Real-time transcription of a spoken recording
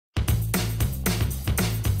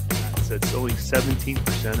it's only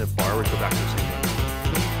 17% of borrowers go back to the same lender.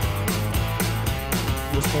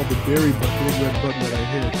 What's called the dairy button, big red button that I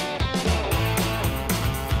hit.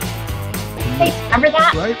 Hey, remember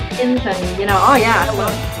that? Right? And, oh yeah, I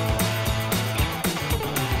love.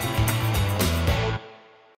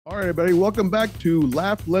 All right, everybody, welcome back to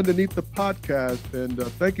Laugh, Lend, and Eat the podcast. And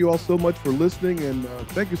thank you all so much for listening. And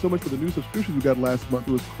thank you so much for the new subscriptions we got last month.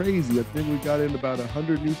 It was crazy. I think we got in about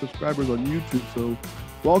 100 new subscribers on YouTube. So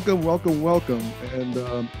welcome, welcome, welcome.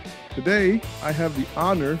 And today I have the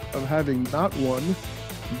honor of having not one,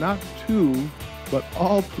 not two, but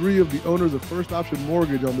all three of the owners of First Option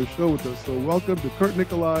Mortgage on the show with us. So welcome to Kurt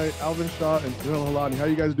Nikolai, Alvin, Shah, and Sohail Halani. How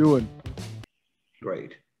you guys doing?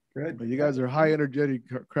 Great. Good. You guys are high energetic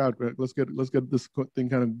crowd. Let's get this thing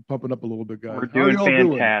kind of pumping up a little bit, guys. We're doing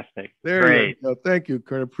fantastic. There Great. You go. Thank you,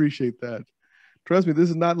 Kurt. Appreciate that. Trust me, this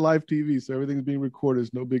is not live TV, so everything's being recorded.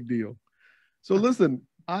 It's no big deal. So listen,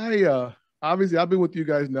 obviously I've been with you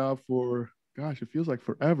guys now for, gosh, it feels like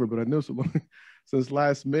forever, but I know someone since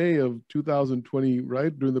last May of 2020,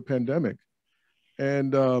 right, during the pandemic.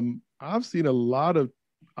 And I've seen a lot of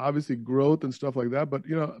obviously growth and stuff like that. But,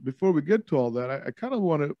 before we get to all that, I kind of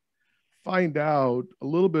want to find out a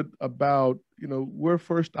little bit about, where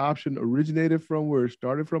First Option originated from, where it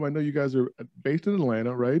started from. I know you guys are based in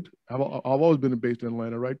Atlanta, right? I've always been based in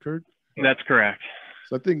Atlanta, right, Kurt? That's correct.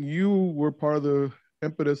 So I think you were part of the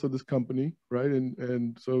impetus of this company, right?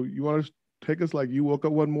 And so you want to take us like you woke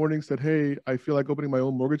up one morning, said, hey, I feel like opening my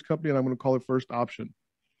own mortgage company and I'm going to call it First Option.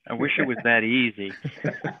 I wish it was that easy.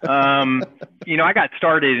 I got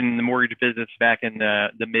started in the mortgage business back in the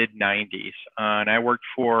mid 90s. And I worked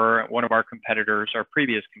for one of our competitors, our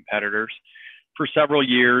previous competitors, for several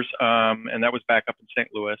years. And that was back up in St.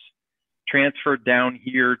 Louis. Transferred down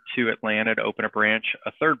here to Atlanta to open a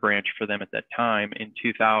third branch for them at that time in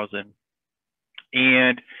 2000.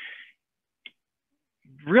 And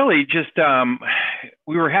really just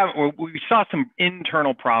we saw some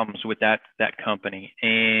internal problems with that company,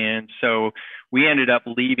 and so we ended up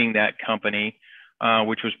leaving that company,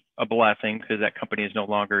 which was a blessing because that company is no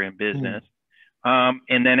longer in business.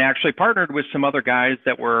 And then actually partnered with some other guys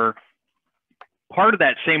that were part of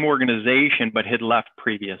that same organization but had left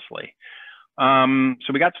previously.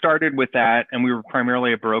 So we got started with that, and we were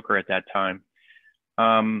primarily a broker at that time.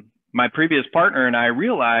 My previous partner and I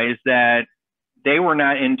realized that they were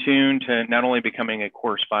not in tune to not only becoming a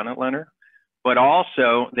correspondent lender, but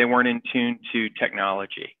also they weren't in tune to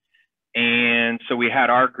technology. And so we had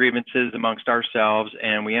our grievances amongst ourselves,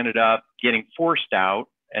 and we ended up getting forced out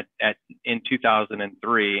in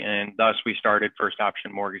 2003. And thus we started First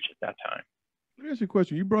Option Mortgage at that time. Let me ask you a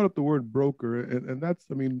question. You brought up the word broker, and that's,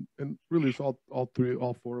 and really it's all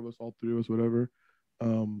four of us, all three of us, whatever.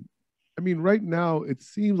 Right now, it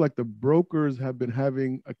seems like the brokers have been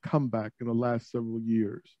having a comeback in the last several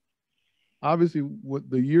years. Obviously, what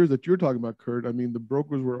the years that you're talking about, Kurt, the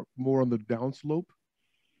brokers were more on the downslope.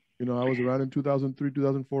 I was around in 2003,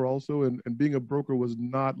 2004 also, and being a broker was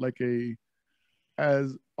not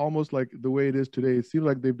as almost like the way it is today. It seems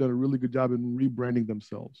like they've done a really good job in rebranding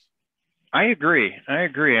themselves. I agree.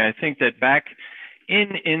 I think that back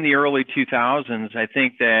in the early 2000s, I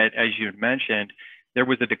think that, as you had mentioned, there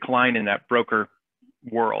was a decline in that broker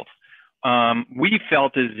world. We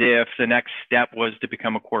felt as if the next step was to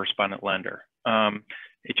become a correspondent lender.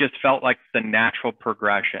 It just felt like the natural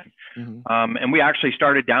progression. Mm-hmm. And we actually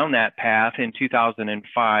started down that path in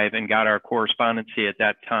 2005 and got our correspondency at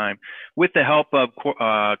that time with the help of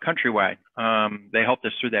Countrywide. They helped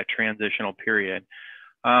us through that transitional period.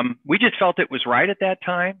 We just felt it was right at that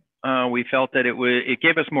time. We felt that it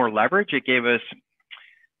gave us more leverage. It gave us,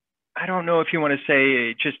 I don't know if you want to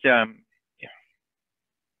say just,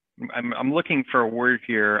 I'm looking for a word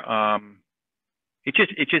here. It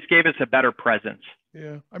just gave us a better presence.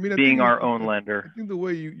 Yeah, being our own lender. I think the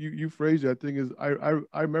way you phrased it, I think is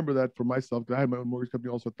I remember that for myself because I had my own mortgage company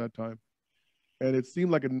also at that time, and it seemed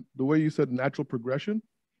like the way you said natural progression.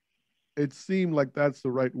 It seemed like that's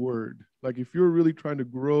the right word. Like if you're really trying to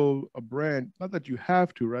grow a brand, not that you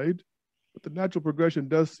have to, right? But the natural progression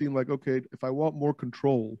does seem like, okay, if I want more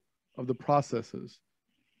control of the processes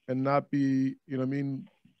and not be,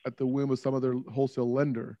 at the whim of some other wholesale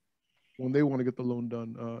lender when they want to get the loan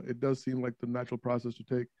done, it does seem like the natural process to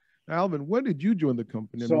take. Now, Alvin, when did you join the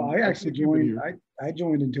company? So I actually joined. I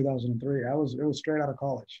joined in 2003. It was straight out of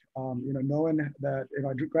college. Knowing that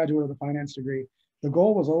I graduated with a finance degree, the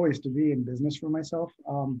goal was always to be in business for myself.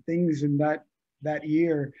 Things in that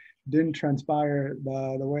year didn't transpire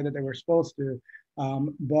the way that they were supposed to.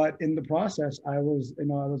 But in the process, I was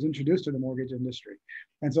introduced to the mortgage industry.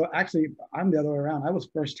 And so actually, I'm the other way around. I was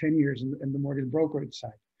first 10 years in the mortgage brokerage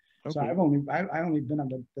side. So Okay. I only been on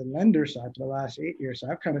the lender side for the last 8 years.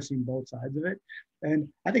 So I've kind of seen both sides of it. And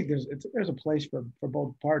I think there's a place for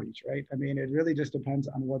both parties, right? I mean, it really just depends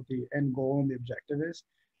on what the end goal and the objective is.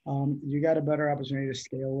 You got a better opportunity to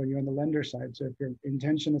scale when you're on the lender side. So if your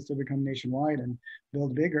intention is to become nationwide and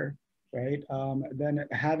build bigger, right? Then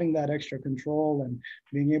having that extra control and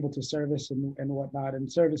being able to service and whatnot,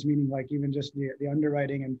 and service meaning like even just the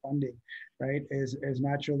underwriting and funding, right? Is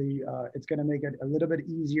naturally, it's going to make it a little bit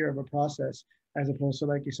easier of a process as opposed to,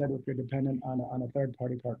 like you said, if you're dependent on a third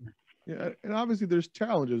party partner. Yeah, and obviously there's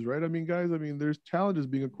challenges, right? I mean, guys, I mean, there's challenges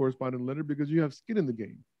being a correspondent lender because you have skin in the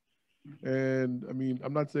game. And I mean,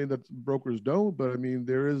 I'm not saying that brokers don't, but I mean,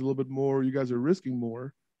 there is a little bit more. You guys are risking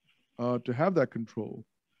more to have that control.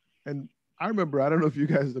 And I remember, I don't know if you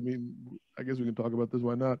guys, I mean, I guess we can talk about this.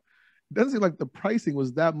 Why not? It doesn't seem like the pricing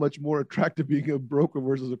was that much more attractive being a broker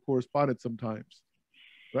versus a correspondent sometimes,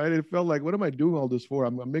 right? It felt like, what am I doing all this for?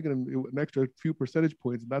 I'm making an extra few percentage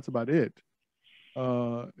points, and that's about it.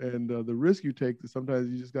 The risk you take,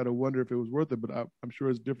 sometimes you just got to wonder if it was worth it. But I'm sure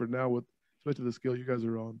it's different now with, especially the scale you guys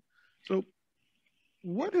are on. So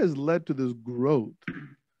what has led to this growth?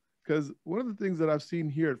 Because one of the things that I've seen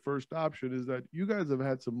here at First Option is that you guys have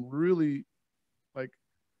had some really like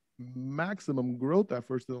maximum growth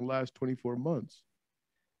efforts in the last 24 months.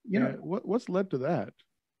 You know, what's led to that?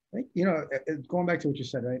 you know, going back to what you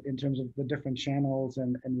said, right, in terms of the different channels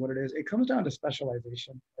and what it is, it comes down to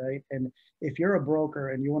specialization, right? And if you're a broker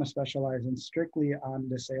and you want to specialize in strictly on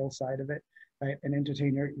the sales side of it, right, and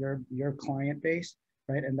entertain your client base,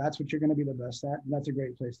 right, and that's what you're going to be the best at, and that's a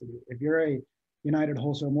great place to be. If you're a United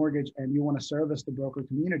Wholesale Mortgage and you want to service the broker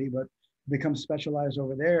community, but become specialized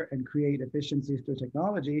over there and create efficiencies through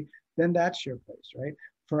technology, then that's your place, right?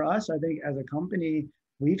 For us, I think as a company,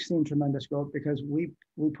 we've seen tremendous growth because we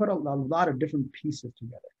put a lot of different pieces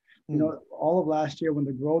together. You know, all of last year when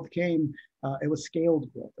the growth came, it was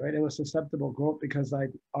scaled growth, right? It was susceptible growth because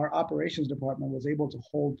like our operations department was able to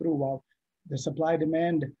hold through while the supply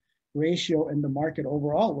demand ratio in the market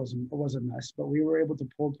overall was a mess, but we were able to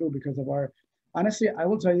pull through because of our, honestly, I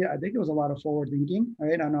will tell you, I think it was a lot of forward thinking,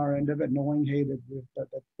 right, on our end of it, knowing, hey, that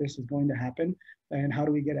this is going to happen and how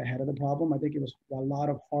do we get ahead of the problem. I think it was a lot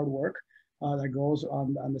of hard work that goes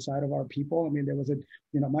on the side of our people. I mean, there was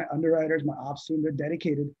my underwriters, my ops team, they're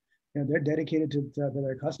dedicated. They're dedicated to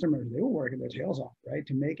their customers. They were working their tails off, right,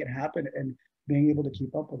 to make it happen and being able to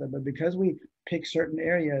keep up with it. But because we pick certain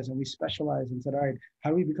areas and we specialize and said, all right,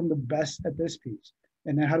 how do we become the best at this piece?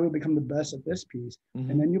 And then how do we become the best at this piece? Mm-hmm.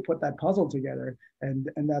 And then you put that puzzle together, and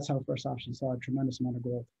that's how First Option saw a tremendous amount of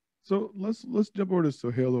growth. So let's jump over to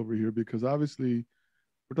Sohail over here, because obviously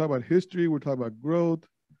we're talking about history, we're talking about growth,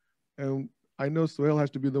 and I know Sohail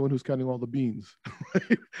has to be the one who's counting all the beans,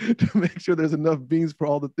 right? To make sure there's enough beans for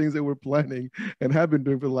all the things that we're planning and have been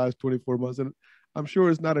doing for the last 24 months. And I'm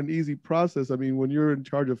sure it's not an easy process. I mean, when you're in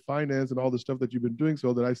charge of finance and all the stuff that you've been doing,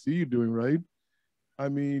 so that I see you doing, right? I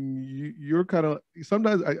mean, you're kind of,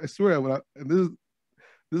 sometimes I swear, and this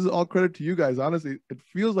is all credit to you guys. Honestly, it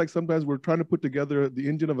feels like sometimes we're trying to put together the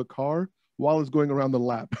engine of a car while it's going around the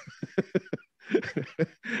lap.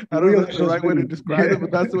 I don't know if that's the right way to describe it, but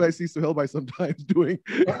that's the way I see Sohail by sometimes doing.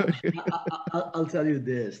 I'll tell you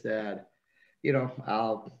this, that,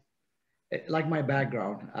 like my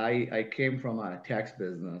background, I came from a tax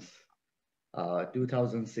business.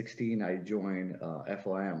 2016, I joined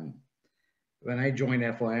FOM. When I joined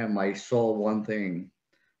FOM, I saw one thing,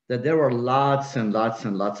 that there were lots and lots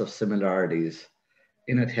and lots of similarities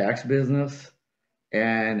in a tax business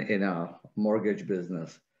and in a mortgage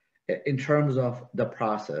business in terms of the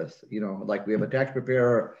process. Like we have a tax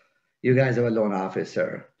preparer, you guys have a loan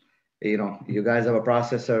officer, you guys have a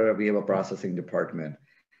processor, we have a processing department.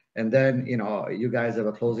 And then, you guys have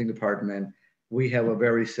a closing department. We have a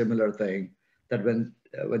very similar thing, that when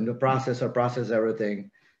the processor processes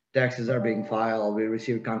everything, taxes are being filed, we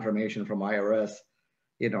receive confirmation from IRS,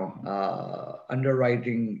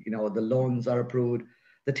 underwriting, the loans are approved,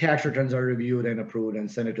 the tax returns are reviewed and approved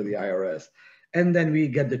and sent it to the IRS. And then we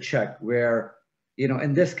get the check where,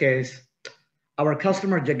 in this case, our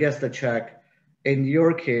customer gets the check. In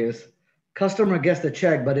your case, customer gets the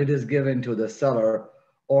check, but it is given to the seller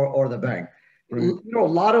or the bank. Right. A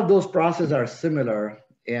lot of those processes are similar.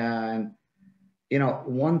 And,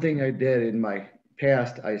 one thing I did in my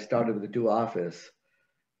past, I started with the 2 office,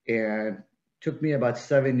 and took me about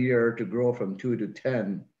 7 years to grow from 2 to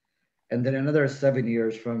 10, and then another 7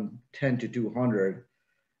 years from 10 to 200.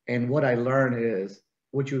 And what I learned is,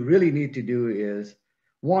 what you really need to do is,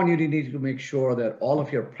 one, you need to make sure that all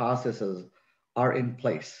of your processes are in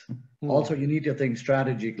place. Also, you need to think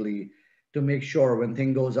strategically to make sure when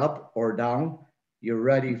thing goes up or down, you're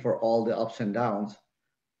ready for all the ups and downs.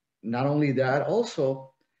 Not only that,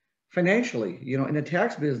 also financially, in the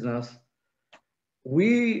tax business,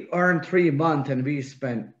 we earn 3 months and we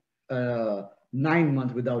spent 9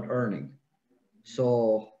 months without earning.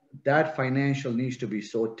 So that financial needs to be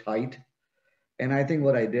so tight. And I think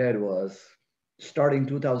what I did was starting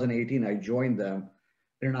 2018, I joined them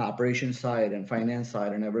in an operations side and finance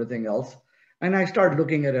side and everything else. And I started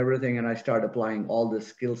looking at everything and I started applying all this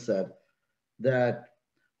skill set that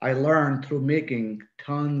I learned through making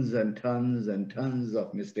tons and tons and tons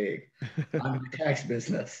of mistakes on the tax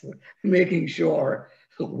business, making sure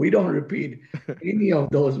we don't repeat any of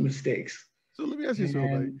those mistakes. So let me ask you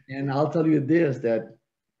something. And I'll tell you this, that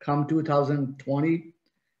come 2020,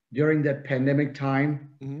 during that pandemic time,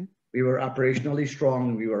 we were operationally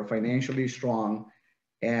strong, we were financially strong,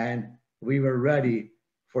 and we were ready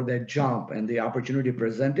for that jump, and the opportunity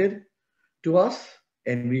presented to us,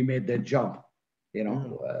 and we made that jump,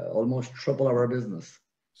 almost triple our business.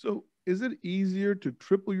 So is it easier to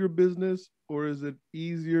triple your business, or is it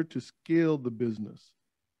easier to scale the business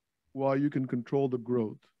while you can control the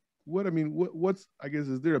growth? What's, I guess,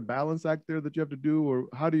 is there a balance act there that you have to do, or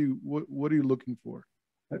what are you looking for?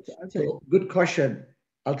 That's a good question.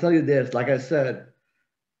 I'll tell you this, like I said,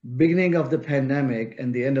 beginning of the pandemic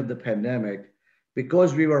and the end of the pandemic,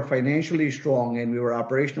 because we were financially strong and we were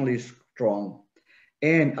operationally strong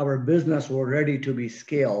and our business were ready to be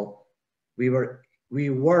scaled, we were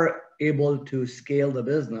able to scale the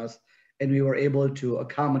business and we were able to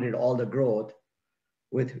accommodate all the growth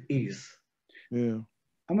with ease. Yeah.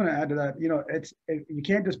 I'm going to add to that. You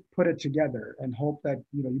can't just put it together and hope that,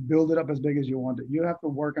 you build it up as big as you want it. You have to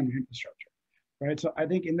work on the infrastructure, right? So I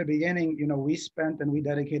think in the beginning, we spent and we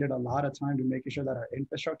dedicated a lot of time to making sure that our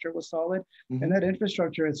infrastructure was solid. And that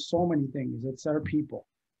infrastructure is so many things. It's our people,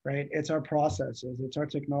 right? It's our processes, it's our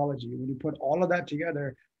technology. When you put all of that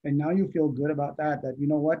together, and now you feel good about that, you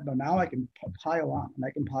know what, but now I can pile on and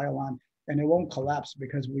I can pile on and it won't collapse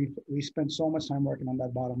because we spent so much time working on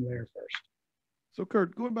that bottom layer first. So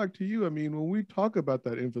Kurt, going back to you, when we talk about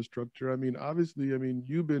that infrastructure, obviously,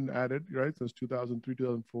 you've been at it, right, since 2003,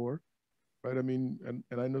 2004, right? And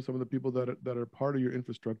I know some of the people that are part of your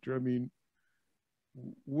infrastructure.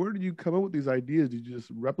 Where did you come up with these ideas? Did you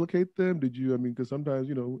just replicate them? Did you, because sometimes,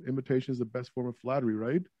 imitation is the best form of flattery,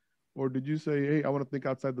 right? Or did you say, hey, I want to think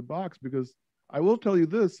outside the box? Because I will tell you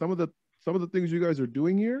this, some of the things you guys are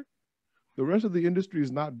doing here, the rest of the industry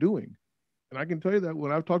is not doing. And I can tell you that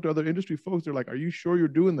when I've talked to other industry folks, they're like, are you sure you're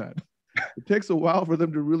doing that? It takes a while for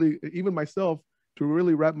them to really, even myself, to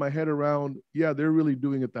really wrap my head around, yeah, they're really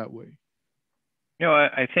doing it that way.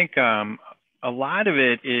 I think a lot of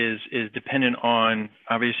it is dependent on,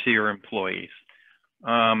 obviously, your employees.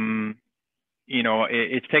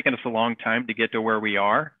 It's taken us a long time to get to where we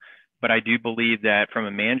are, but I do believe that from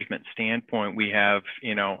a management standpoint, we have,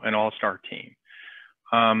 an all-star team.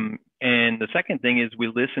 And the second thing is we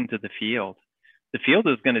listen to the field. The field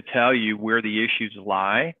is going to tell you where the issues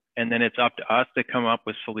lie, and then it's up to us to come up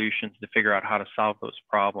with solutions to figure out how to solve those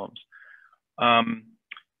problems.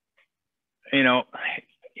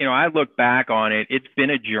 I look back on it, it's been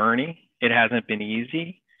a journey. It hasn't been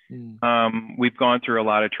easy. We've gone through a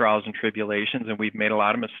lot of trials and tribulations, and we've made a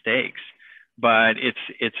lot of mistakes. But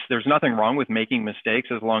there's nothing wrong with making mistakes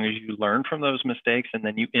as long as you learn from those mistakes and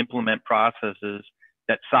then you implement processes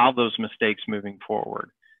that solve those mistakes moving forward.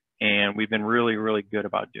 And we've been really, really good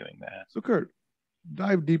about doing that. So Kurt,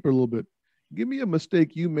 dive deeper a little bit. Give me a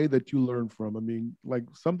mistake you made that you learned from. Like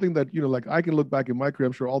something that, like I can look back in my career,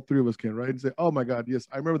 I'm sure all three of us can, right? And say, oh my God, yes,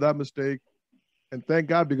 I remember that mistake. And thank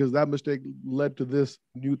God, because that mistake led to this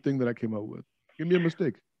new thing that I came up with. Give me a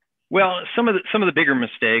mistake. Well, some of the bigger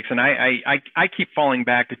mistakes, and I keep falling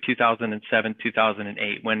back to 2007,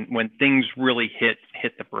 2008, when things really hit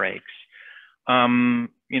the brakes.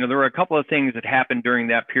 There were a couple of things that happened during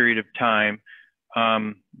that period of time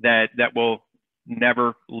that will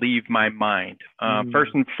never leave my mind.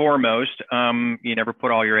 First and foremost, you never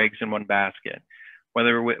put all your eggs in one basket,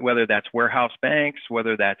 whether that's warehouse banks,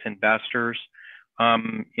 whether that's investors.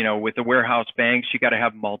 With the warehouse banks, you got to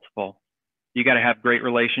have multiple. You got to have great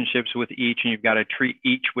relationships with each, and you've got to treat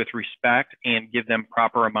each with respect and give them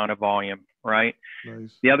proper amount of volume, right?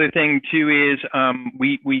 Nice. The other thing too is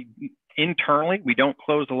we internally, we don't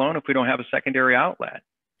close a loan if we don't have a secondary outlet.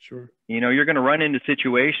 Sure. You're going to run into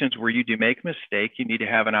situations where you do make a mistake. You need to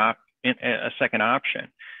have a second option.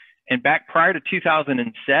 And back prior to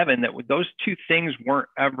 2007, those two things weren't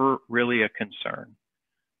ever really a concern.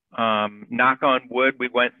 Knock on wood, we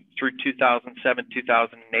went through 2007,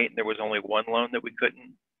 2008, and there was only one loan that we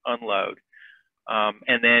couldn't unload.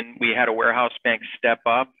 And then we had a warehouse bank step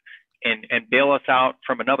up and bail us out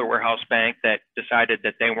from another warehouse bank that decided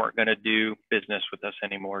that they weren't going to do business with us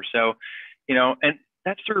anymore. So, and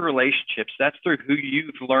that's through relationships. That's through who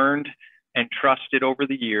you've learned and trusted over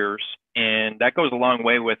the years. And that goes a long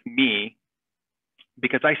way with me,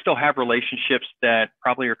 because I still have relationships that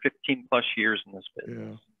probably are 15 plus years in this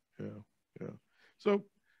business. Yeah. So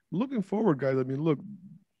looking forward, guys, I mean, look,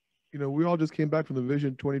 we all just came back from the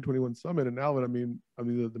Vision 2021 Summit, and Alvin, I mean,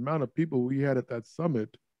 the amount of people we had at that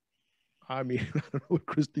summit, I mean, I don't know what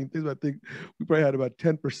Christine thinks, but I think we probably had about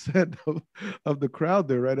 10% of the crowd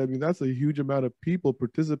there, right? I mean, that's a huge amount of people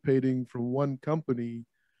participating from one company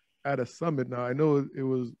at a summit. Now, I know it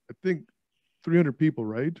was, I think, 300 people,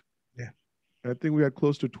 right? Yeah. And I think we had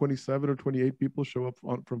close to 27 or 28 people show up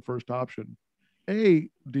from First Option. Hey,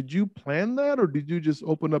 did you plan that, or did you just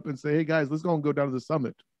open up and say, hey, guys, let's go down to the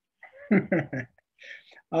summit?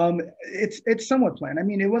 It's somewhat planned. I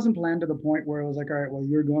mean, it wasn't planned to the point where it was like, all right, well,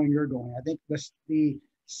 you're going. I think the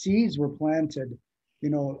seeds were planted,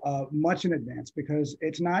 much in advance, because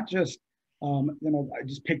it's not just, I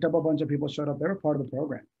just picked up a bunch of people showed up. They were part of the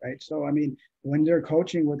program, right? So, I mean, when they're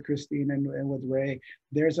coaching with Christine and with Ray,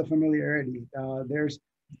 there's a familiarity.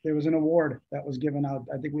 There was an award that was given out.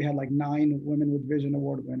 I think we had like 9 Women with Vision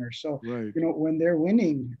Award winners. So, right. When they're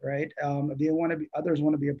winning, right, others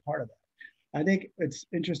want to be a part of that. I think it's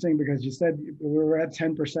interesting because you said we were at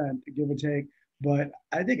 10%, give or take, but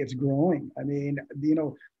I think it's growing. I mean,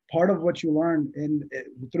 part of what you learn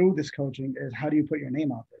through this coaching is how do you put your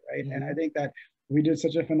name out there, right? Mm-hmm. And I think that we did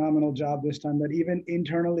such a phenomenal job this time that even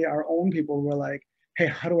internally, our own people were like, hey,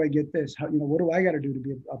 how do I get this? What do I got to do to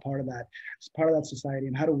be a part of that? It's part of that society,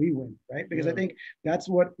 and how do we win, right? Because I think that's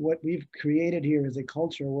what we've created here is a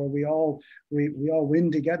culture where we all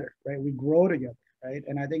win together, right? We grow together, right?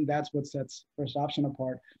 And I think that's what sets First Option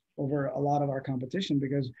apart over a lot of our competition,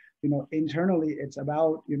 because internally it's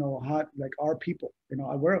about like our people.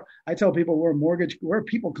 I tell people we're a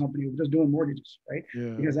people company. We're just doing mortgages, right?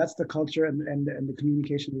 Yeah. Because that's the culture and the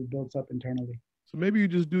communication we've built up internally. So maybe you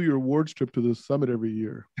just do your awards trip to the summit every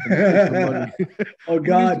year. Oh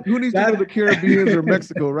God, who needs to go to the Caribbean or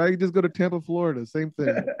Mexico, right? You just go to Tampa, Florida, same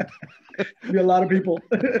thing. Be a lot of people.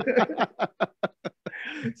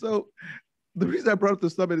 So the reason I brought up the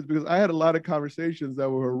summit is because I had a lot of conversations that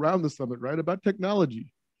were around the summit, right, about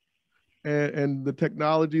technology and the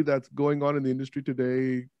technology that's going on in the industry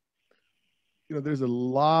today. There's a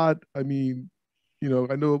lot. I mean,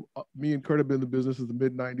 I know me and Kurt have been in the business since the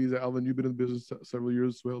mid-90s. Alvin, you've been in the business several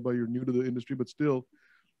years. Sohail, but you're new to the industry, but still,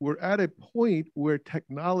 we're at a point where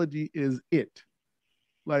technology is it.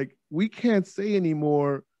 Like, we can't say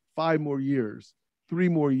anymore 5 more years, 3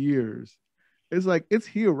 more years. It's like, it's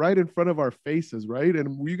here right in front of our faces, right?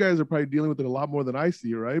 And you guys are probably dealing with it a lot more than I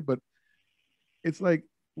see, right? But it's like,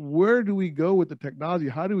 where do we go with the technology?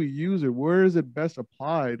 How do we use it? Where is it best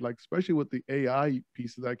applied? Like, especially with the AI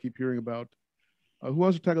pieces I keep hearing about. Who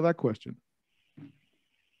wants to tackle that question?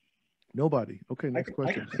 Nobody. Okay, next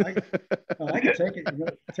question. I can take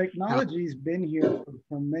it. Technology's been here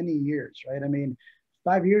for many years, right? I mean,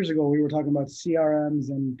 5 years ago, we were talking about CRMs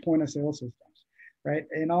and point of sale systems, right?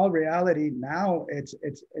 In all reality, now it's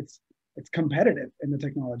competitive in the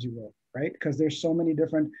technology world, right? Because there's so many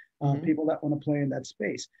different people that want to play in that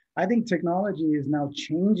space. I think technology is now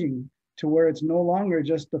changing to where it's no longer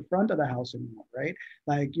just the front of the house anymore, right?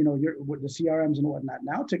 Like, with the CRMs and whatnot.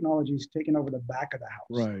 Now technology is taking over the back of the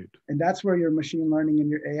house. Right. And that's where your machine learning and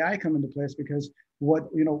your AI come into place, because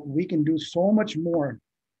we can do so much more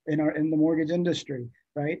in the mortgage industry,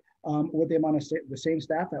 right? With the amount of the same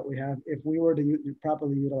staff that we have, if we were to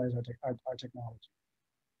properly utilize our technology.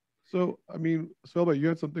 So, I mean, Sohail, you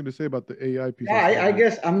had something to say about the AI piece. Yeah, I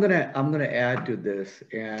guess I'm gonna add to this,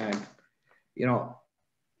 and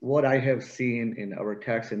what I have seen in our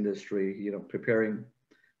tax industry, preparing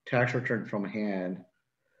tax return from hand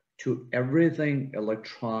to everything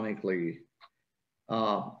electronically.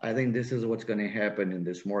 I think this is what's going to happen in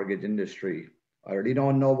this mortgage industry. I already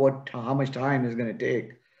don't know how much time it's going to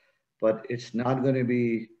take, but it's not going to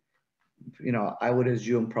be, I would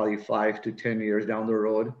assume probably 5 to 10 years down the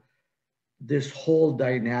road. This whole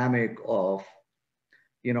dynamic of,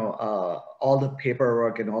 all the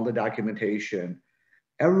paperwork and all the documentation,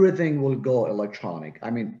 everything will go electronic.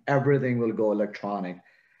 I mean, everything will go electronic.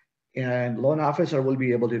 And loan officer will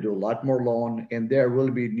be able to do a lot more loan, and there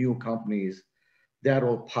will be new companies that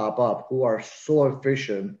will pop up who are so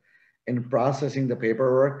efficient in processing the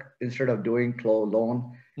paperwork. Instead of doing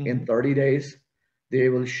loan in 30 days, they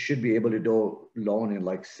should be able to do loan in,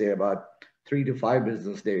 like, say, about 3 to 5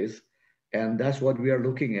 business days. And that's what we are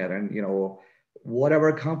looking at. And,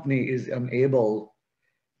 whatever company is unable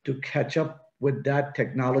to catch up with that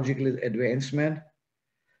technological advancement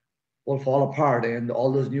will fall apart, and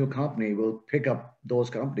all those new companies will pick up those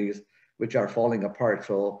companies which are falling apart.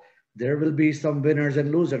 So there will be some winners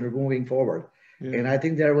and losers moving forward. Yeah. And I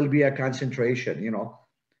think there will be a concentration,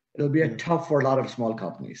 it'll be Yeah. tough for a lot of small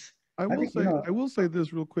companies. I will say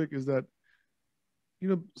this real quick is that,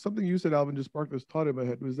 something you said, Alvin, just sparked this thought in my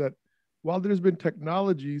head, was that while there's been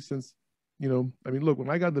technology since, look, when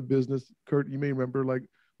I got in the business, Kurt, you may remember, like,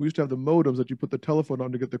 we used to have the modems that you put the telephone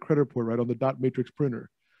on to get the credit report right on the dot matrix printer.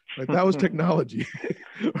 Right? That was technology,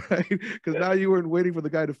 right? Because now you weren't waiting for the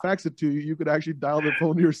guy to fax it to you. You could actually dial the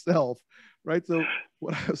phone yourself, right? So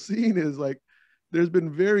what I've seen is, like, there's been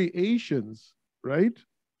variations, right?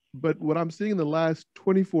 But what I'm seeing in the last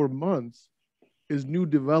 24 months is new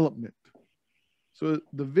development. So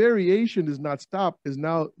the variation is not stopped, is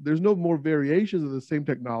now, there's no more variations of the same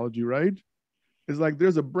technology, right? It's like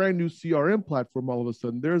there's a brand new CRM platform all of a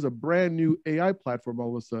sudden. There's a brand new AI platform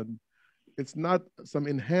all of a sudden. It's not some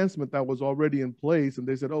enhancement that was already in place and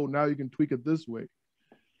they said, oh, now you can tweak it this way.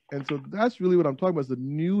 And so that's really what I'm talking about, is the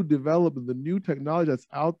new development, the new technology that's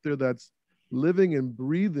out there that's living and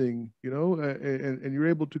breathing, and you're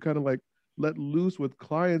able to kind of like let loose with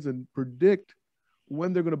clients and predict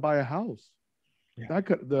when they're going to buy a house. Yeah.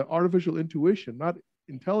 The artificial intuition, not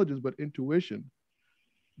intelligence, but intuition.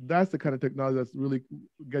 That's the kind of technology that's really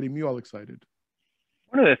getting me all excited.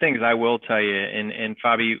 One of the things I will tell you, and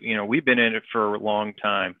Fabi, we've been in it for a long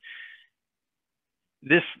time.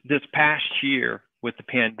 This past year with the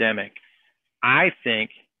pandemic, I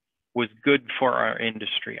think was good for our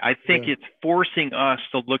industry. I think it's forcing us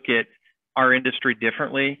to look at our industry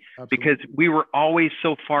differently. Absolutely. Because we were always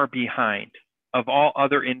so far behind of all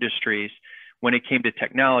other industries when it came to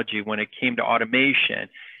technology, when it came to automation.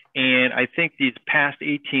 And I think these past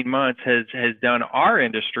 18 months has done our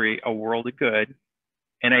industry a world of good.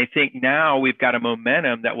 And I think now we've got a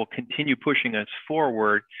momentum that will continue pushing us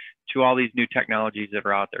forward to all these new technologies that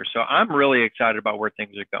are out there. So I'm really excited about where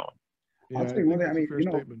things are going. Yeah, I'll say one thing,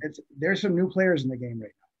 there's some new players in the game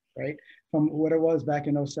right now, right? From what it was back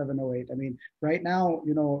in 07, 08. Right now,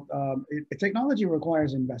 technology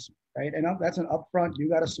requires investment, right? And that's an upfront, you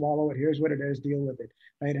got to swallow it. Here's what it is, deal with it,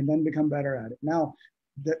 right? And then become better at it. Now,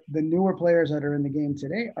 the newer players that are in the game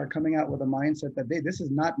today are coming out with a mindset that this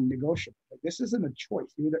is not negotiable. Like, this isn't a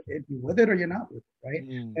choice. You're with it or you're not with it, right?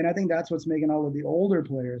 And I think that's what's making all of the older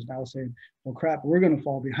players now saying, well, crap, we're going to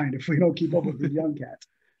fall behind if we don't keep up with these young cats.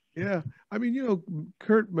 Yeah.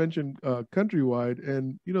 Kurt mentioned Countrywide,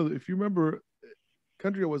 and, if you remember,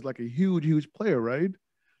 Countrywide was like a huge player, right?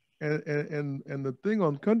 And the thing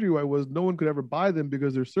on Countrywide was no one could ever buy them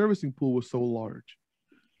because their servicing pool was so large,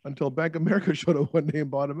 until Bank of America showed up one day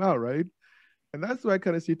and bought them out, right? And that's why I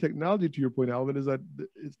kind of see technology, to your point, Alvin, is that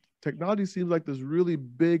technology seems like this really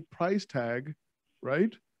big price tag,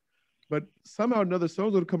 right? But somehow or another,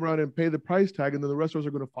 someone's going to come around and pay the price tag, and then the rest of us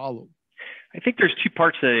are going to follow. I think there's two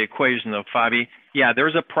parts to the equation, though, Fabi. Yeah,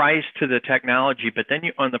 there's a price to the technology, but then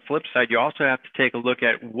on the flip side, you also have to take a look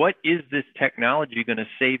at what is this technology going to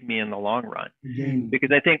save me in the long run? Mm-hmm.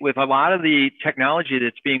 Because I think with a lot of the technology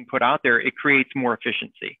that's being put out there, it creates more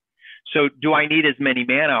efficiency. So do I need as many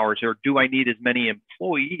man hours, or do I need as many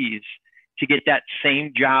employees to get that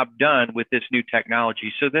same job done with this new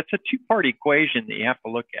technology? So that's a two-part equation that you have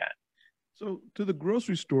to look at. So to the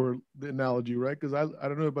grocery store, the analogy, right? Because I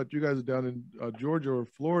don't know about you guys down in Georgia or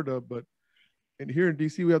Florida, but here in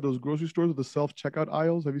DC, we have those grocery stores with the self-checkout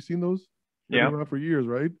aisles. Have you seen those? They've been around for years,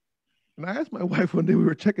 right? And I asked my wife one day, we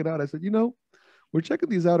were checking out, I said, we're checking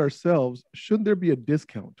these out ourselves. Shouldn't there be a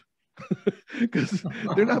discount? Because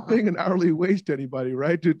they're not paying an hourly wage to anybody,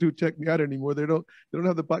 right? To check me out anymore. They don't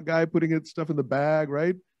have the guy putting stuff in the bag,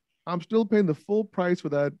 right? I'm still paying the full price for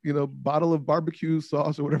that, bottle of barbecue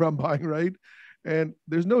sauce or whatever I'm buying, right? And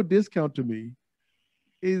there's no discount to me.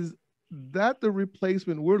 Is that the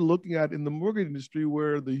replacement we're looking at in the mortgage industry,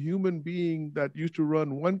 where the human being that used to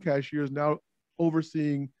run one cashier is now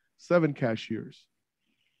overseeing 7 cashiers?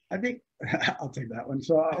 I think I'll take that one.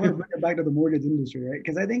 So I want to bring it back to the mortgage industry, right?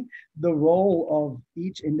 Because I think the role of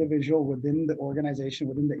each individual within the organization,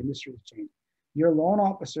 within the industry is changing. Your loan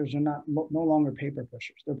officers are no longer paper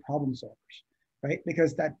pushers, they're problem solvers, right?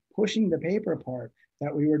 Because that pushing the paper part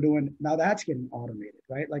that we were doing, now that's getting automated,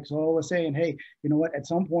 right? Like Sohail was saying, hey, you know what, at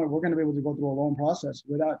some point we're going to be able to go through a loan process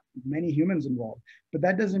without many humans involved. But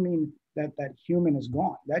that doesn't mean that that human is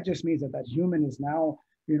gone. That just means that that human is now,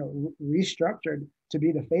 restructured to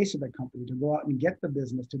be the face of the company, to go out and get the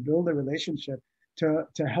business, to build a relationship, to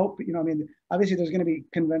help, obviously there's going to be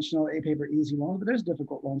conventional paper easy loans, but there's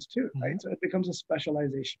difficult loans too, right? Mm-hmm. So it becomes a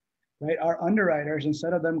specialization, right? Our underwriters,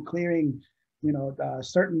 instead of them clearing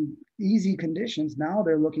certain easy conditions. Now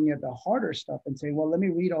they're looking at the harder stuff and saying, well, let me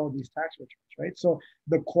read all of these tax returns, right? So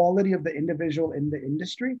the quality of the individual in the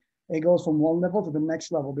industry, it goes from one level to the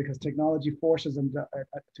next level because technology forces them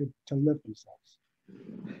to lift themselves.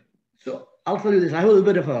 So I'll tell you this, I have a little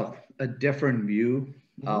bit of a different view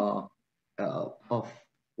of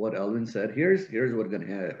what Alvin said. Here's what's going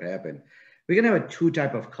to happen. We're going to have a two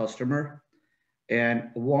type of customer, and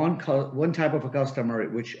one type of a customer,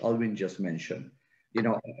 which Alvin just mentioned,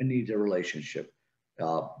 needs a relationship.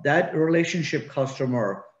 That relationship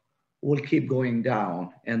customer will keep going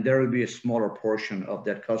down, and there will be a smaller portion of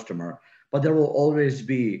that customer, but there will always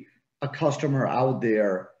be a customer out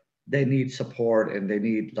there. They need support and they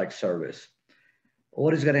need like service.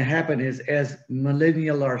 What is going to happen is as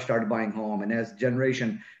millennials start buying home and as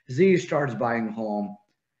Generation Z starts buying home,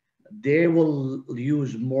 they will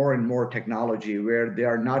use more and more technology where they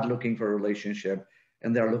are not looking for a relationship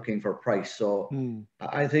and they're looking for price. So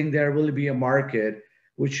I think there will be a market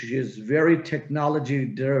which is very technology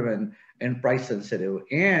driven and price sensitive,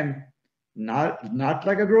 and not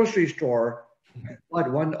like a grocery store,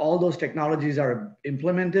 but when all those technologies are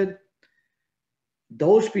implemented,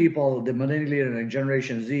 those people, the millennial and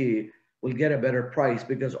Generation Z, will get a better price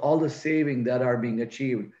because all the savings that are being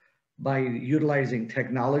achieved by utilizing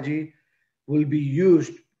technology will be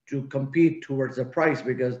used to compete towards the price,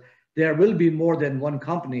 because there will be more than one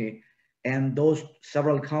company, and those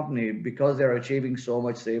several companies, because they're achieving so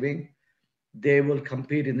much saving, they will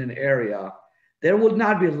compete in an area. There will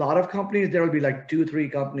not be a lot of companies. There will be like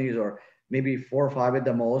 2-3 companies or maybe 4 or 5 at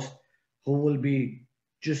the most who will be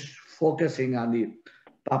just focusing on the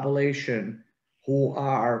population who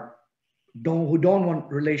don't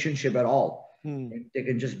want relationship at all. They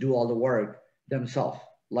can just do all the work themselves,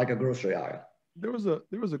 like a grocery aisle. There was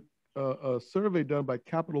a survey done by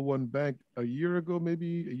Capital One Bank a year ago,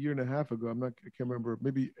 maybe a year and a half ago. I can't remember,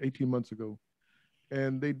 maybe 18 months ago.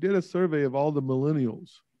 And they did a survey of all the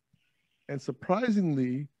millennials. And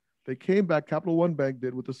surprisingly, they came back, Capital One Bank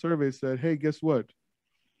did, with the survey, said, hey, guess what?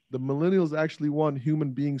 The millennials actually want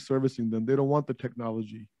human beings servicing them. They don't want the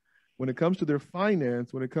technology. When it comes to their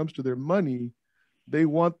finance, when it comes to their money, they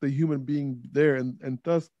want the human being there. And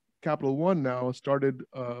thus, Capital One now started,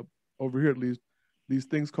 over here at least, these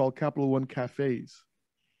things called Capital One cafes,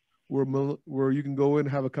 where you can go in,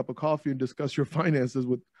 have a cup of coffee, and discuss your finances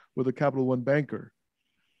with a Capital One banker.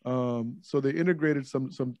 So they integrated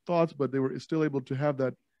some thoughts, but they were still able to have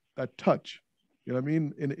that touch, you know what I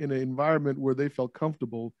mean, in an environment where they felt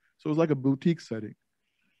comfortable. So it was like a boutique setting.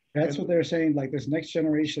 That's what they're saying. Like this next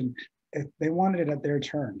generation, they wanted it at their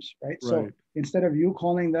terms, right? So instead of you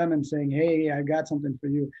calling them and saying, hey, I got something for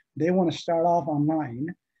you, they want to start off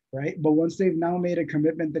online, right? But once they've now made a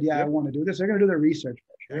commitment that, I want to do this, they're going to do their research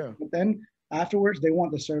first, right? But then afterwards, they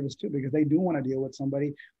want the service too, because they do want to deal with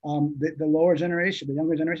somebody. The lower generation, the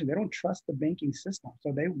younger generation, they don't trust the banking system.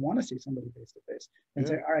 So they want to see somebody face to face and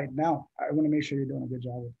say, all right, now I want to make sure you're doing a good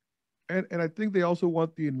job with it. And I think they also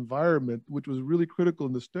want the environment, which was really critical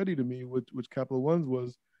in the study to me, which Capital One's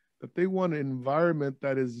was, that they want an environment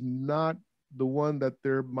that is not the one that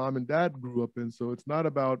their mom and dad grew up in. So it's not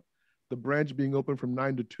about the branch being open from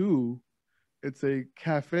 9 to 2. It's a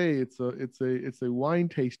cafe. It's a wine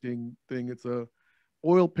tasting thing. It's a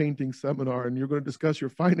oil painting seminar, and you're going to discuss your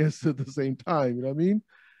finances at the same time. You know what I mean?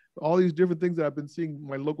 All these different things that I've been seeing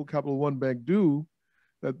my local Capital One Bank do,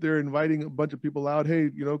 that they're inviting a bunch of people out.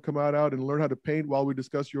 Hey, come out and learn how to paint while we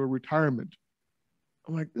discuss your retirement.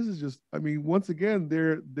 I'm like, this is just, I mean, once again,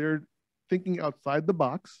 they're thinking outside the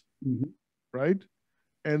box, right?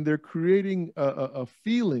 And they're creating a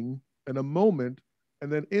feeling and a moment.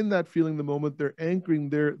 And then in that feeling, the moment, they're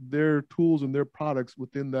anchoring their tools and their products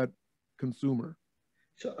within that consumer.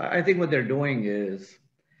 So I think what they're doing is,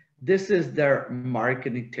 this is their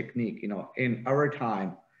marketing technique. In our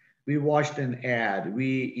time, we watched an ad.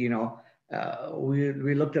 We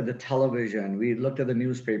looked at the television. We looked at the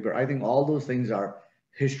newspaper. I think all those things are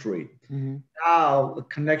history. Now the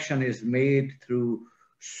connection is made through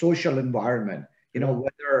social environment.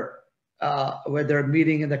 Whether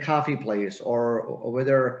meeting in the coffee place or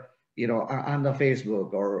whether on the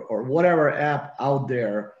Facebook or whatever app out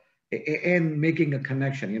there, and making a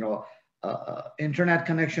connection. Internet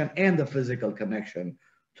connection and the physical connection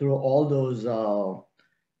through all those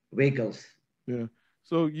vehicles. Yeah.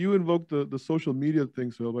 So you invoked the social media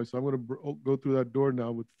thing, so I'm going to go through that door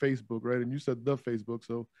now with Facebook, right? And you said the Facebook,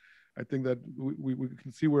 so I think that we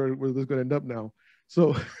can see where this is going to end up now.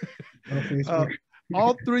 So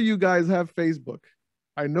all three of you guys have Facebook.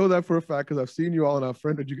 I know that for a fact because I've seen you all and I've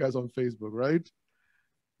friended you guys on Facebook, right?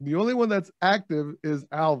 The only one that's active is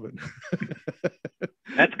Alvin.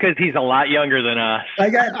 That's because he's a lot younger than us.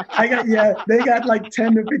 Yeah, they got like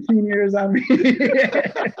 10 to 15 years on me.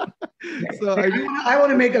 So I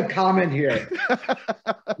want to make a comment here.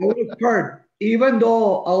 Kurt, even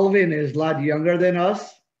though Alvin is a lot younger than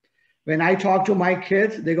us, when I talk to my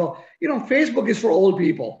kids, they go, Facebook is for old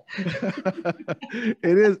people.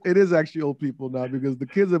 It is actually old people now, because the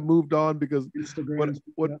kids have moved on, because Instagram.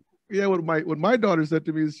 what my daughter said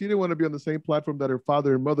to me is she didn't want to be on the same platform that her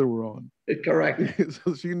father and mother were on. Correct.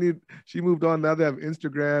 So she moved on. Now they have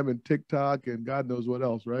Instagram and TikTok and God knows what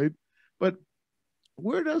else, right? But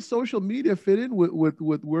where does social media fit in with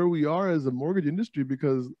where we are as a mortgage industry?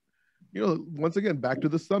 Because, once again, back to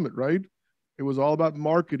the summit, right? It was all about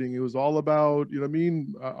marketing. It was all about,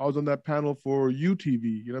 I was on that panel for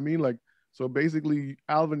UTV, Like, so basically,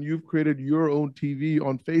 Alvin, you've created your own TV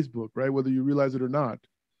on Facebook, right? Whether you realize it or not.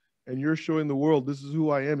 And you're showing the world, this is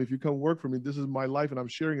who I am. If you come work for me, this is my life, and I'm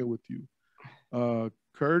sharing it with you.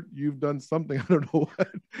 Kurt, you've done something. I don't know what.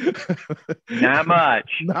 Not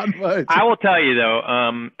much. Not much. I will tell you,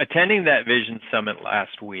 though, attending that Vision Summit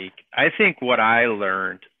last week, I think what I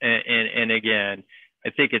learned, and again, I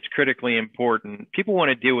think it's critically important. People want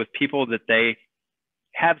to deal with people that they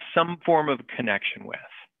have some form of connection with,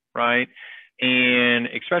 right? And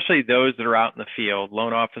especially those that are out in the field,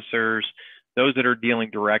 loan officers, those that are dealing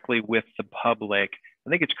directly with the public. I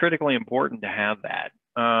think it's critically important to have that.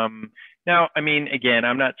 Now, again,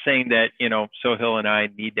 I'm not saying that, Sohail and I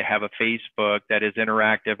need to have a Facebook that is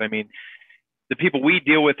interactive. The people we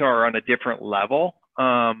deal with are on a different level.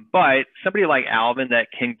 But somebody like Alvin that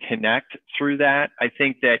can connect through that, I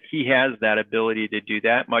think that he has that ability to do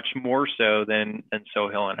that much more so than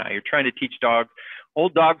Sohail and I. You're trying to teach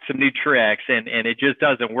old dogs some new tricks, and it just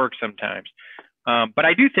doesn't work sometimes. But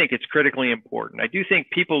I do think it's critically important. I do think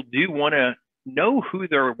people do want to know who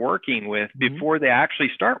they're working with before they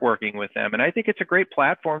actually start working with them. And I think it's a great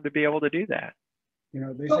platform to be able to do that.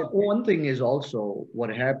 One thing is also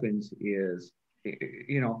what happens is,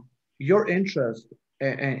 your interest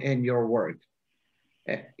and your work.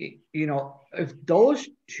 If those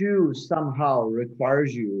two somehow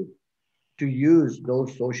requires you to use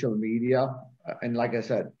those social media, and like I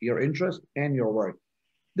said, your interest and your work,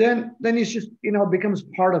 then it's just, becomes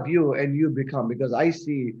part of you, and you become, because I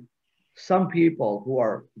see some people who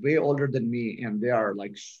are way older than me, and they are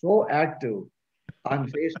like so active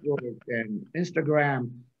on Facebook and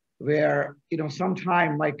Instagram, where,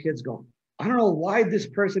 sometimes my kids go, I don't know why this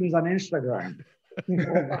person is on Instagram.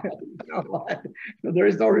 There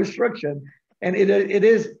is no restriction. And it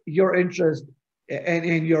is your interest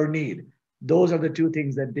and your need. Those are the two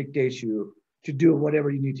things that dictate you to do whatever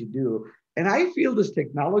you need to do. And I feel this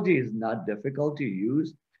technology is not difficult to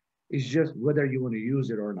use. It's just whether you want to use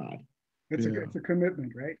it or not. It's a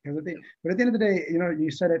commitment, right? But at the end of the day, you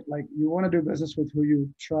said it, like, you want to do business with who you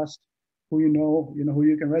trust, who who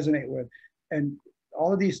you can resonate with. And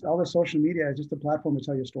all the social media is just a platform to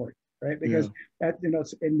tell your story, right? Because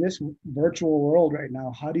in this virtual world right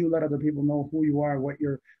now, how do you let other people know who you are, what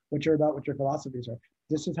you're about, what your philosophies are?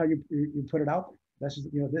 This is how you put it out there.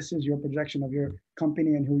 This is your projection of your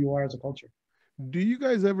company and who you are as a culture. Do you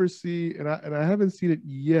guys ever see, and I haven't seen it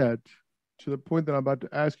yet to the point that I'm about to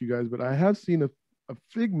ask you guys, but I have seen a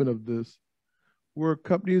figment of this where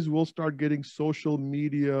companies will start getting social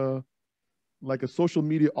media, like a social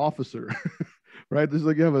media officer, right? This is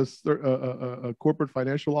like you have a corporate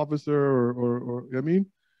financial officer or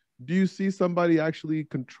do you see somebody actually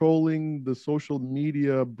controlling the social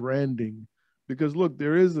media branding? Because look,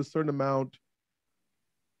 there is a certain amount,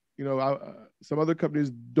 some other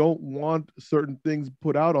companies don't want certain things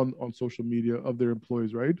put out on social media of their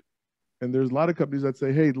employees, right? And there's a lot of companies that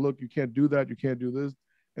say, hey, look, you can't do that, you can't do this.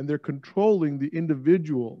 And they're controlling the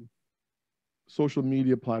individual social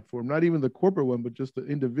media platform, not even the corporate one, but just the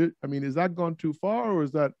individual. Is that gone too far, or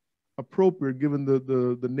is that appropriate given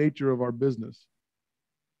the nature of our business?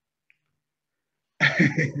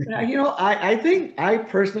 I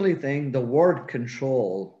personally think the word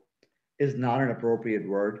control is not an appropriate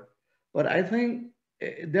word, but I think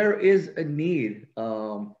there is a need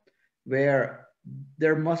where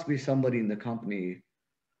there must be somebody in the company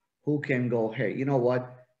who can go, hey, you know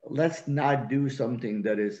what? Let's not do something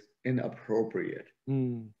that is inappropriate.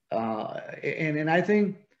 And I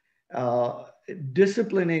think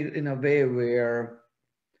disciplining in a way where,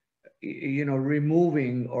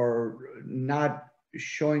 removing or not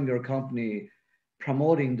showing your company,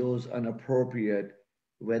 promoting those inappropriate,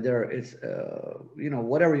 whether it's,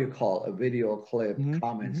 whatever you call a video clip,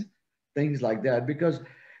 comments, things like that. Because,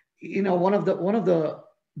 one of the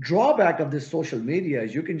drawback of this social media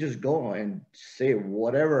is you can just go and say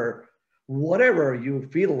whatever you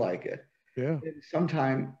feel like it. Yeah.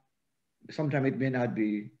 Sometime it may not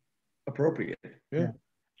be appropriate. Yeah.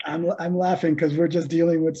 I'm laughing because we're just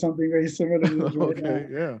dealing with something very similar to this right Okay.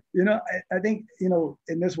 now. Yeah. You know, I think, you know,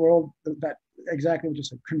 in this world, that exactly what you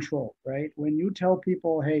said, control, right? When you tell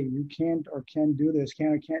people, hey, you can't or can do this, can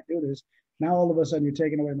or can't do this, now all of a sudden you're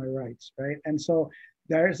taking away my rights, right? And so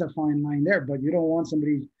there is a fine line there, but you don't want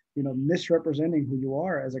somebody, you know, misrepresenting who you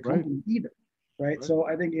are as a company either, right? So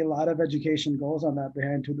I think a lot of education goes on that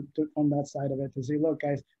behind on that side of it to say, look,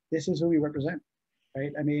 guys, this is who we represent.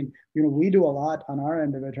 Right. I mean, you know, we do a lot on our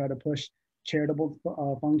end of it, try to push charitable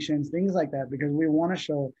functions, things like that, because we want to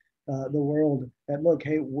show the world that, look,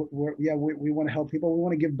 hey, we want to help people. We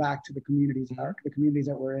want to give back to the communities, the communities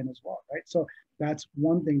that we're in as well. Right. So that's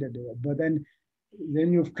one thing to do it. But then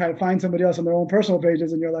you kind of find somebody else on their own personal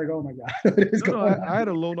pages and you're like, oh my God, what is going on? I had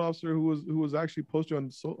a loan officer who was actually posted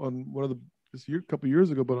on one of a couple of years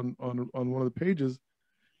ago, but on one of the pages,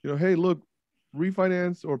 you know, hey, look,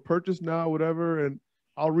 refinance or purchase now, whatever, and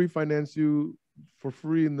I'll refinance you for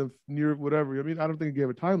free in the near whatever. I mean, I don't think he gave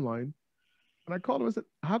a timeline. And I called him and said,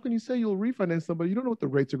 how can you say you'll refinance somebody? You don't know what the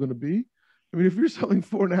rates are going to be. I mean, if you're selling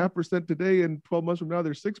 4.5% today and 12 months from now,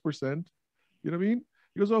 they're 6%, you know what I mean?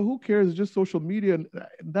 He goes, oh, who cares? It's just social media. And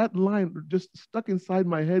that line just stuck inside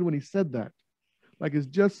my head when he said that. Like, it's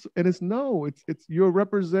just, and it's you're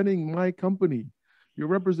representing my company. You're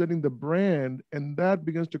representing the brand, and that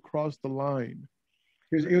begins to cross the line.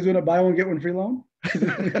 He was going to buy one, get one free loan? Could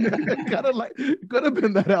have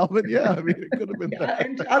been that, Alvin. Yeah, I mean, it could have been that.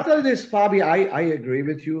 And I'll tell you this, Bobby, I agree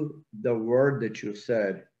with you. The word that you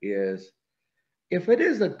said is, if it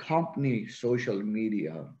is a company social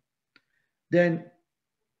media, then,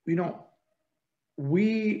 you know,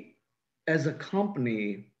 we as a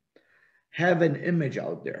company have an image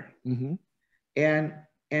out there. Mm-hmm.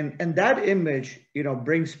 And that image, you know,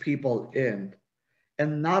 brings people in.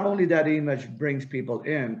 And not only that image brings people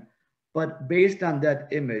in, but based on that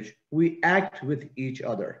image, we act with each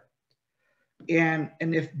other. And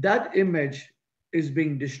if that image is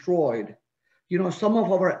being destroyed, you know, some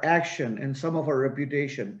of our action and some of our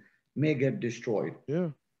reputation may get destroyed. Yeah.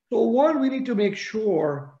 So one, we need to make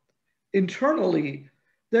sure internally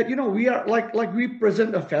that, you know, we are like we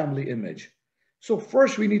present a family image. So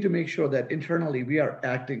first we need to make sure that internally we are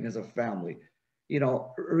acting as a family, you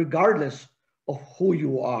know, regardless of who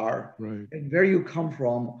you are, right, and where you come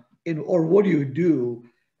from, or what you do,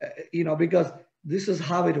 you know, because this is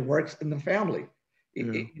how it works in the family.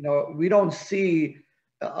 Yeah. You know, we don't see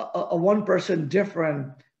a one person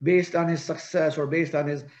different based on his success or based on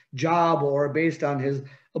his job or based on his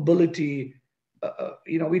ability.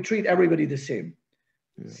 You know, we treat everybody the same.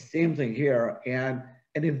 Yeah. Same thing here. And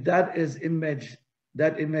if that image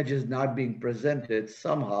is not being presented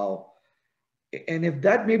somehow, and if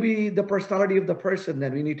that may be the personality of the person,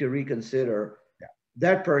 then we need to reconsider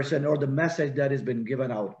that person or the message that has been given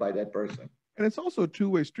out by that person. And it's also a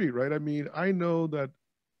two-way street, right? I mean, I know that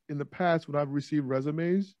in the past when I've received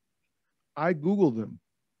resumes, I Google them,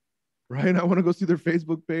 right? I want to go see their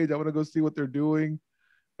Facebook page. I want to go see what they're doing.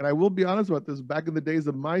 And I will be honest about this. Back in the days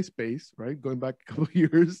of MySpace, right, going back a couple of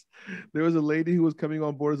years, there was a lady who was coming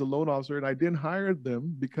on board as a loan officer, and I didn't hire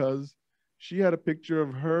them because she had a picture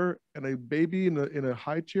of her and a baby in a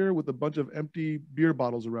high chair with a bunch of empty beer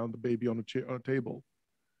bottles around the baby on a table.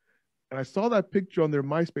 And I saw that picture on their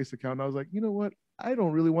MySpace account, and I was like, you know what? I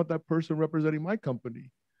don't really want that person representing my company.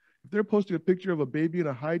 If they're posting a picture of a baby in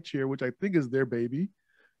a high chair, which I think is their baby,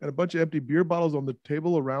 and a bunch of empty beer bottles on the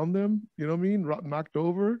table around them, you know what I mean, knocked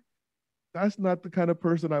over, that's not the kind of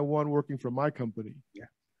person I want working for my company. Yeah.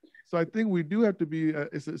 So I think we do have to be,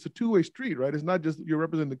 it's a two-way street, right? It's not just you're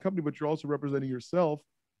representing the company, but you're also representing yourself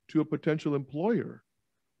to a potential employer,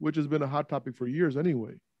 which has been a hot topic for years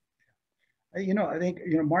anyway. You know, I think,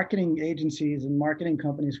 you know, marketing agencies and marketing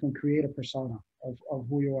companies can create a persona of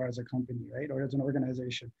who you are as a company, right? Or as an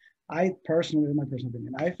organization. I personally, in my personal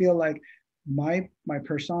opinion, I feel like my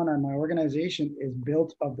persona and my organization is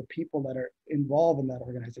built of the people that are involved in that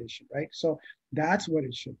organization, right? So that's what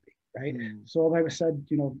it should be, right? So like I said,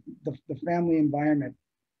 you know, the family environment,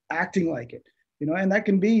 acting like it, you know, and that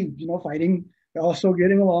can be, you know, fighting, also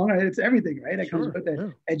getting along, right? It's everything, right? It comes with it,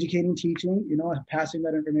 educating, teaching, you know, passing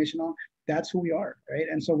that information on. That's who we are, right?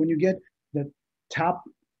 And so when you get the top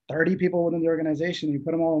 30 people within the organization, you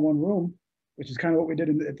put them all in one room, which is kind of what we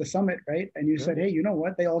did at the summit, right? And you said, hey, you know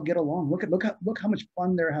what? They all get along. Look how much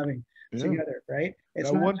fun they're having together, right?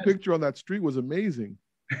 It's that one picture on that street was amazing.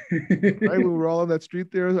 Right, we were all on that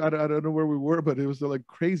street there. I don't know where we were, but it was a like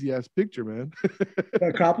crazy ass picture, man. The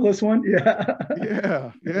Acropolis one,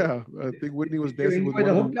 yeah. Yeah. I think Whitney was dancing with one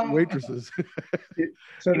of the waitresses.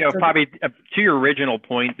 So, Bobby, to your original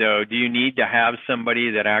point, though, do you need to have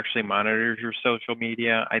somebody that actually monitors your social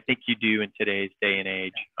media? I think you do in today's day and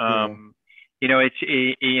age.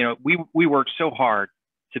 We work so hard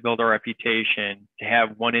to build our reputation. To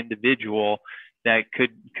have one individual that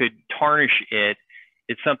could tarnish it,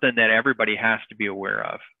 it's something that everybody has to be aware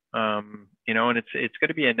of. And it's going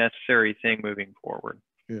to be a necessary thing moving forward.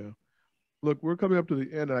 Yeah. Look, we're coming up to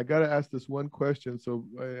the end, and I got to ask this one question. So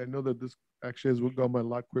I know that this actually has gone by a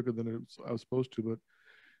lot quicker than I was supposed to, but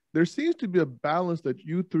there seems to be a balance that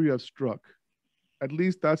you three have struck. At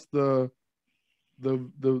least that's the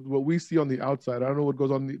what we see on the outside. I don't know what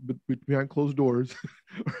goes on behind closed doors,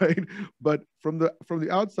 right? But from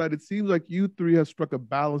the outside, it seems like you three have struck a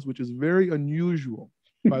balance which is very unusual.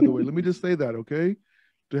 By the way, let me just say that, okay?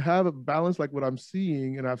 To have a balance like what I'm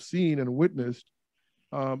seeing and I've seen and witnessed,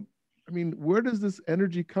 I mean, where does this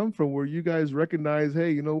energy come from where you guys recognize,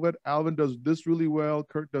 hey, you know what? Alvin does this really well.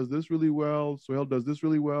 Kurt does this really well. Sohail does this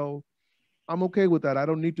really well. I'm okay with that. I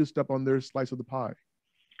don't need to step on their slice of the pie.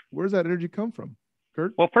 Where does that energy come from,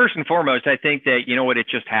 Kurt? Well, first and foremost, I think that, you know what, it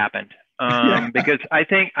just happened. Because I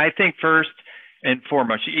think first and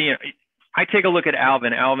foremost, I take a look at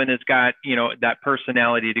Alvin. Alvin has got, that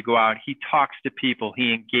personality to go out. He talks to people.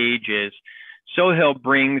 He engages. Sohail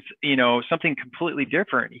brings, something completely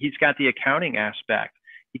different. He's got the accounting aspect.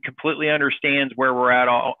 He completely understands where we're at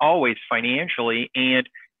always financially. And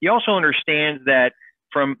he also understands that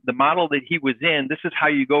from the model that he was in, this is how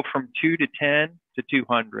you go from 2 to 10 to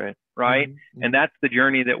 200, right? Mm-hmm. And that's the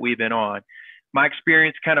journey that we've been on. My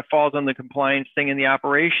experience kind of falls on the compliance thing and the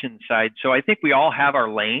operations side. So I think we all have our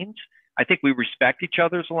lanes. I think we respect each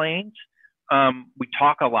other's lanes. We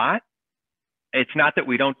talk a lot. It's not that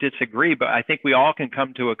we don't disagree, but I think we all can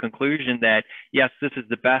come to a conclusion that, yes, this is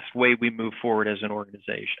the best way we move forward as an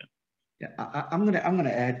organization. Yeah, I'm gonna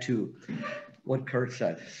add to what Kurt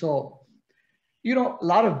said. So, a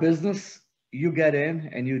lot of business, you get in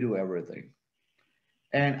and you do everything.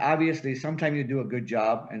 And obviously, sometimes you do a good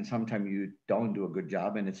job and sometimes you don't do a good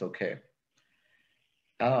job, and it's okay.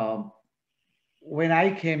 When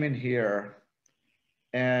I came in here,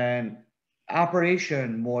 and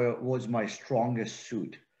operation was my strongest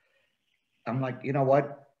suit. I'm like, you know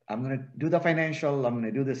what? I'm going to do the financial. I'm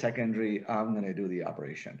going to do the secondary. I'm going to do the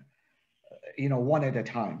operation, one at a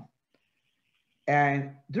time.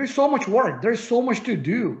 And there's so much work. There's so much to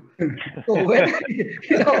do. So when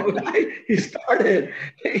I started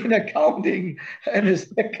in accounting and a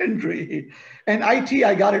secondary and IT,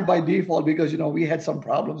 I got it by default because, we had some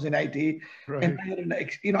problems in IT. Right. And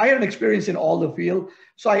I had an experience in all the field.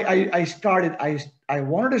 So I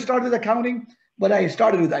wanted to start with accounting, but I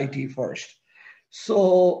started with IT first.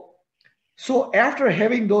 So after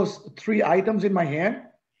having those 3 items in my hand,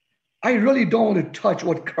 I really don't want to touch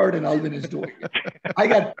what Kurt and Alvin is doing. I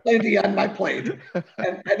got plenty on my plate.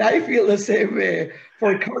 And I feel the same way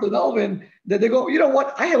for Kurt and Alvin, that they go, you know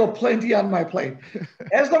what? I have a plenty on my plate.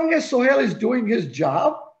 As long as Sohail is doing his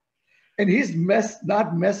job and he's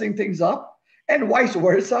not messing things up, and vice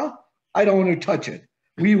versa, I don't want to touch it.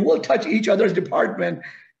 We will touch each other's department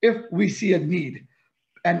if we see a need.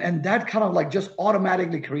 And that kind of like just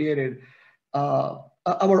automatically created our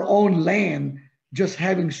own lane, just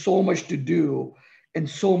having so much to do and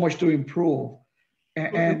so much to improve.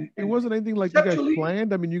 And it wasn't anything like you guys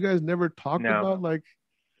planned. I mean, you guys never talked about like,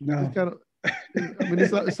 no. Kind of, I mean, it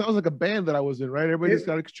sounds like a band that I was in, right? Everybody just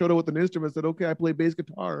got showed up with an instrument, said, okay, I play bass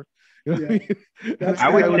guitar. I would say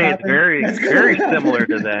it's very similar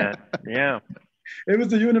to that. Yeah. It was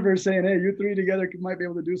the universe saying, hey, you 3 together might be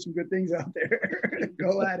able to do some good things out there.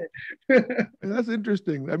 Go at it. And that's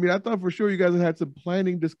interesting. I mean, I thought for sure you guys had some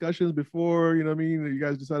planning discussions before, you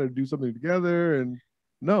guys decided to do something together, and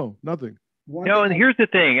no, nothing. And here's the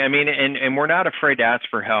thing. I mean, and we're not afraid to ask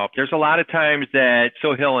for help. There's a lot of times that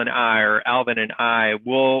Sohail and I, or Alvin and I,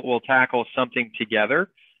 will tackle something together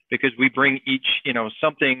because we bring each,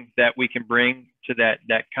 something that we can bring to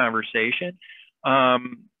that conversation.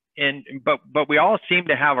 But we all seem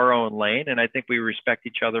to have our own lane, and I think we respect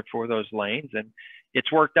each other for those lanes, and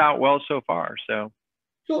it's worked out well so far. So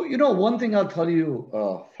one thing I'll tell you,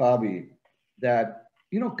 Fabi, that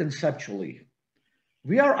conceptually,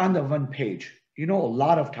 we are on the one page. A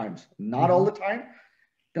lot of times, not all the time.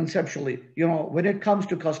 Conceptually, when it comes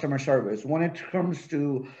to customer service, when it comes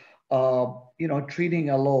to treating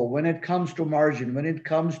a low, when it comes to margin, when it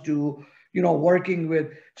comes to working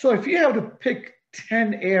with. So if you have to pick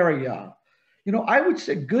 10 area, I would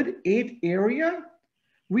say good 8 area,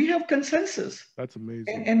 we have consensus. That's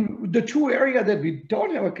amazing. And the two areas that we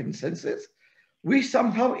don't have a consensus, we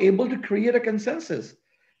somehow able to create a consensus.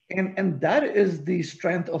 And that is the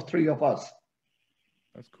strength of three of us.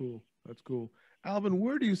 That's cool. That's cool. Alvin,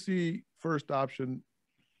 where do you see First Option?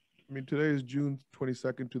 I mean, today is June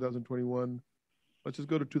 22nd, 2021. Let's just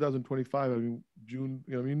go to 2025. I mean, June,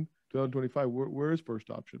 2025. Where is First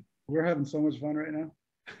Option? We're having so much fun right now.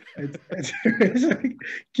 It's like,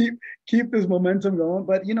 keep this momentum going,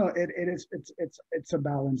 but it's a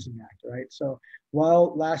balancing act, right? So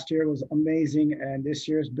while last year was amazing and this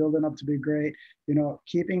year is building up to be great,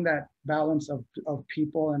 keeping that balance of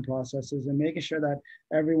people and processes and making sure that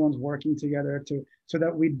everyone's working together so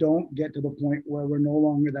that we don't get to the point where we're no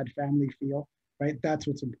longer that family feel. Right, that's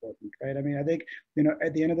what's important, right? I mean, I think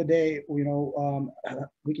at the end of the day, we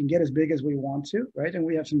can get as big as we want to, right? And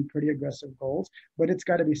we have some pretty aggressive goals, but it's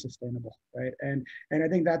got to be sustainable, right? And I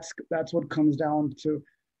think that's what comes down to,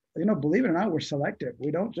 believe it or not, we're selective. We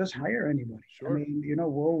don't just hire anybody. Sure. I mean,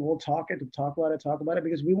 we'll talk about it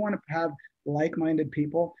because we want to have like-minded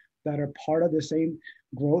people that are part of the same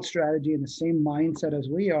growth strategy and the same mindset as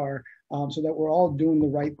we are, so that we're all doing the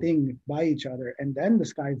right thing by each other, and then the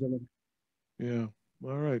sky's the limit. Yeah.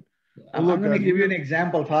 All right. I'm going to give you an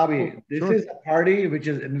example, Fabi. This is a party which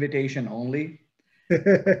is invitation only.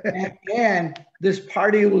 and this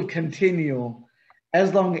party will continue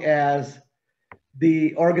as long as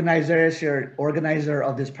the organizer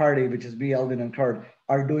of this party, which is me, Alvin, and Kurt,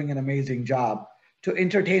 are doing an amazing job to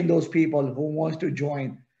entertain those people who wants to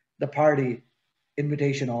join the party,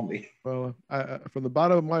 invitation only. Well, from the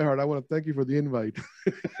bottom of my heart, I want to thank you for the invite.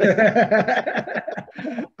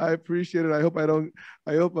 I appreciate it. I hope in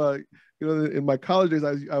my college days,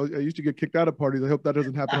 I used to get kicked out of parties. I hope that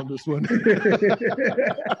doesn't happen on this one.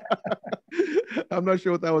 I'm not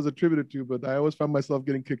sure what that was attributed to, but I always found myself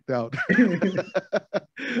getting kicked out.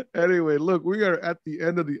 Anyway, look, we are at the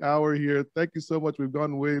end of the hour here. Thank you so much. We've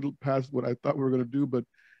gone way past what I thought we were going to do, but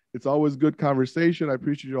it's always good conversation. I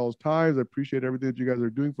appreciate y'all's times. I appreciate everything that you guys are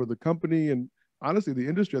doing for the company. And honestly, the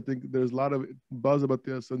industry, I think there's a lot of buzz about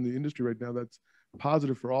this in the industry right now that's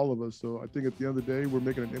positive for all of us. So I think at the end of the day, we're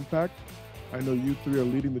making an impact. I know you three are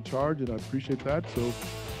leading the charge, and I appreciate that. So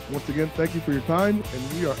once again, thank you for your time,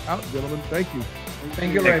 and we are out, gentlemen. Thank you.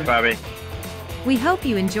 Thank you, Thanks, Bobby. We hope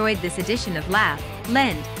you enjoyed this edition of Laugh,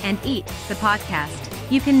 Lend, and Eat, the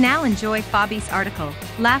podcast. You can now enjoy Fabi's article,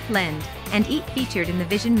 Laugh, Lend, and Eat, featured in the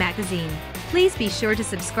Vision magazine. Please be sure to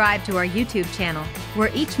subscribe to our YouTube channel,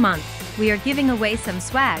 where each month we are giving away some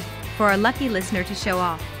swag for our lucky listener to show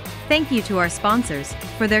off. Thank you to our sponsors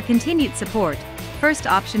for their continued support, First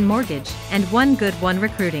Option Mortgage and One Good One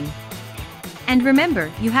Recruiting. And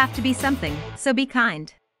remember, you have to be something, so be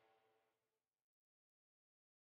kind.